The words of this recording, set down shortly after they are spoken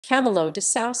Camilo de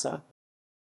Sousa.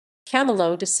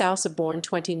 Camilo de Sousa, born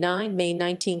 29 May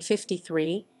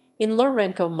 1953, in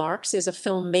Lourenço Marques, is a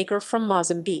filmmaker from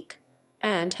Mozambique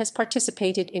and has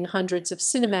participated in hundreds of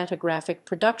cinematographic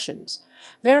productions,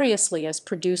 variously as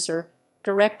producer,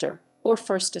 director, or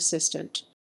first assistant.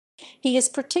 He is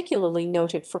particularly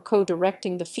noted for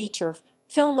co-directing the feature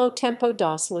film O Tempo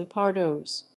dos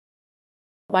Leopardos.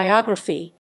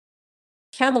 Biography.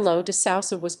 Camilo de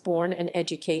Sousa was born and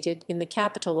educated in the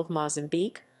capital of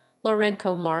Mozambique,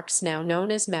 Lourenço Marques, now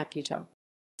known as Maputo.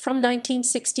 From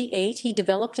 1968 he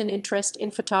developed an interest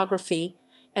in photography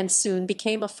and soon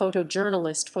became a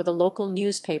photojournalist for the local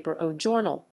newspaper O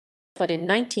Jornal. But in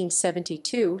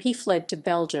 1972 he fled to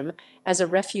Belgium as a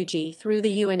refugee through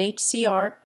the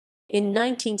UNHCR. In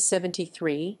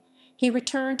 1973 he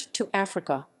returned to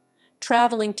Africa,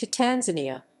 traveling to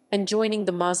Tanzania and joining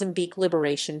the Mozambique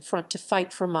Liberation Front to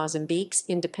fight for Mozambique's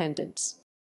independence.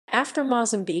 After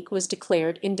Mozambique was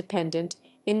declared independent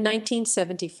in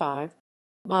 1975,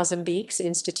 Mozambique's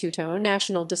Instituto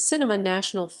Nacional de Cinema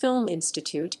National Film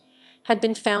Institute had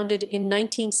been founded in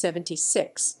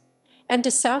 1976, and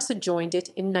de Sousa joined it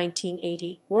in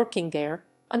 1980, working there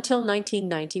until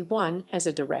 1991 as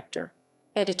a director,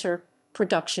 editor,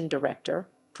 production director,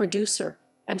 producer,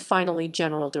 and finally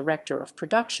general director of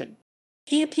production.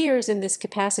 He appears in this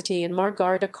capacity in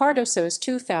Margarida Cardoso's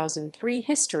 2003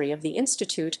 History of the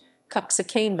Institute,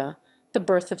 Cuxacanema, The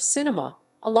Birth of Cinema,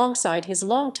 alongside his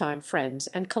longtime friends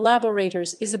and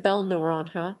collaborators Isabel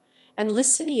Noronha and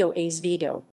Licinio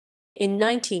Azevedo. In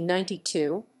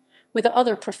 1992, with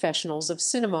other professionals of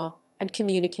cinema and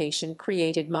communication,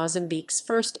 created Mozambique's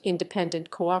first independent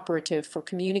cooperative for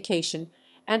communication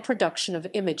and production of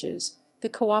images, the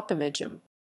Coopimagem.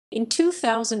 In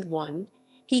 2001,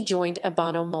 he joined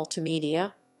Abano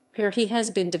Multimedia, where he has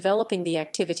been developing the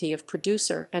activity of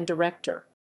producer and director.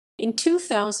 In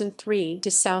 2003,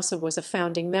 de Sousa was a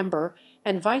founding member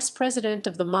and vice president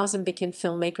of the Mozambican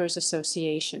Filmmakers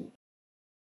Association.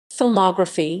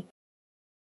 Filmography.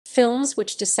 Films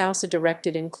which de Sousa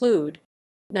directed include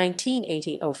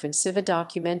 1980 Ofensiva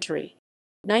documentary,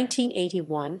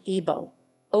 1981 Ibo,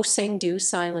 O Sangue do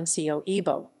Silencio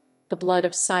Ibo, The Blood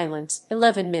of Silence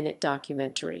 11-minute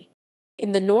documentary.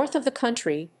 In the north of the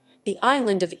country, the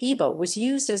island of Ibo was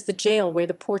used as the jail where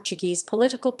the Portuguese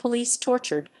political police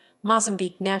tortured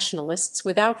Mozambique nationalists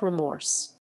without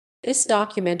remorse. This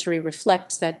documentary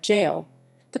reflects that jail,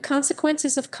 the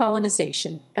consequences of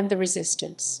colonization, and the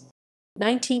resistance.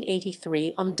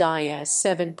 1983 Dias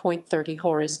 7.30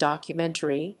 Horas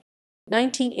documentary,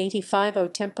 1985 O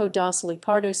Tempo dos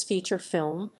Leopardos feature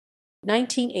film,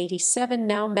 1987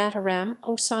 Now Mataram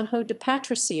O Sonho de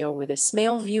Patricio with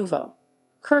Ismael Viúvo,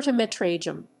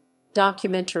 curtametragem,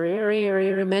 documentary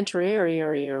documentary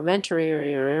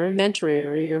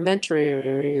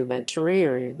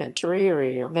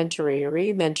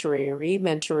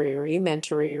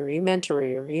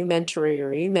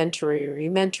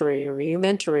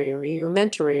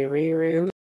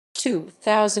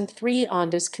 2003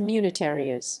 Ondas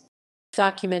Comunitarias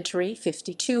documentary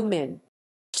 52 min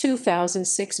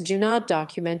 2006 Junod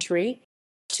documentary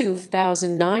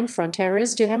 2009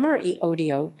 Fronteiras de Amor e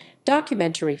Odio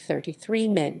documentary 33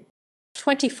 min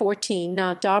 2014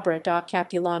 Na Dobra da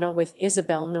Capilano with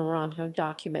Isabel Naranjo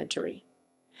documentary.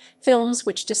 Films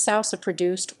which de Sousa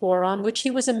produced or on which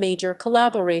he was a major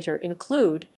collaborator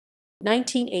include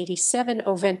 1987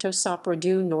 O Vento Sopra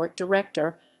do Norte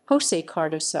director José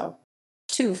Cardoso,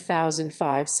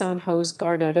 2005 São José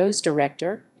Guardados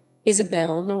director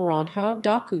Isabel Naranjo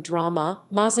docudrama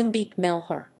Mozambique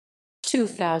Melhor,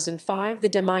 2005 The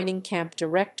Demining Camp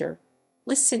director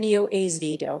Licinio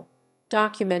Azevedo,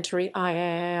 documentary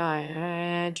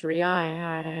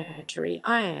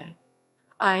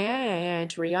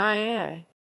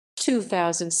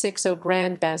 2006 O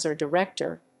Grand Bazaar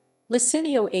director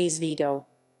Licinio Azevedo,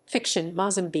 fiction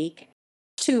Mozambique,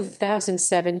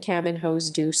 2007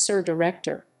 Caminhos do Sur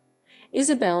director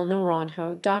Isabel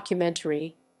Naranjo,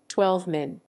 documentary 12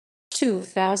 min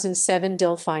 2007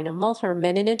 Delfina Mulher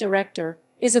Menina director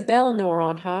Isabel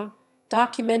Naranjo,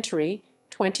 documentary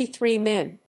 23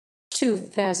 min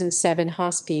 2007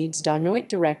 Hóspedes da Noite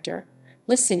director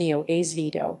Licinio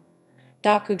Azevedo,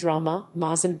 docudrama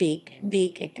Mozambique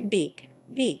Beak.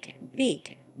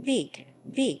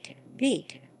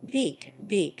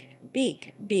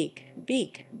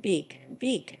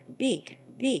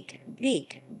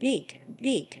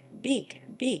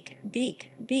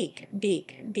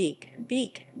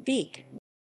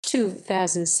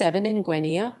 2007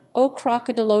 Ingenia, O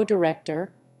Crocodilo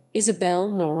director Isabel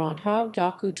Naranjo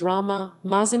docudrama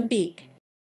Mozambique.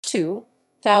 2.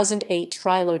 2008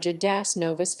 Trilogia das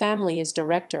Novas Family is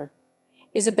director.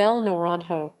 Isabel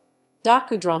Naranjo.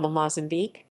 Docudrama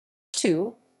Mozambique.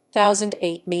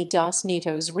 2008 Me dos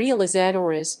Netos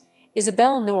Realizadores.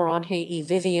 Isabel Naranjo e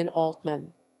Vivian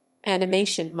Altman.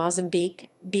 Animation Mozambique.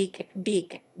 Beak.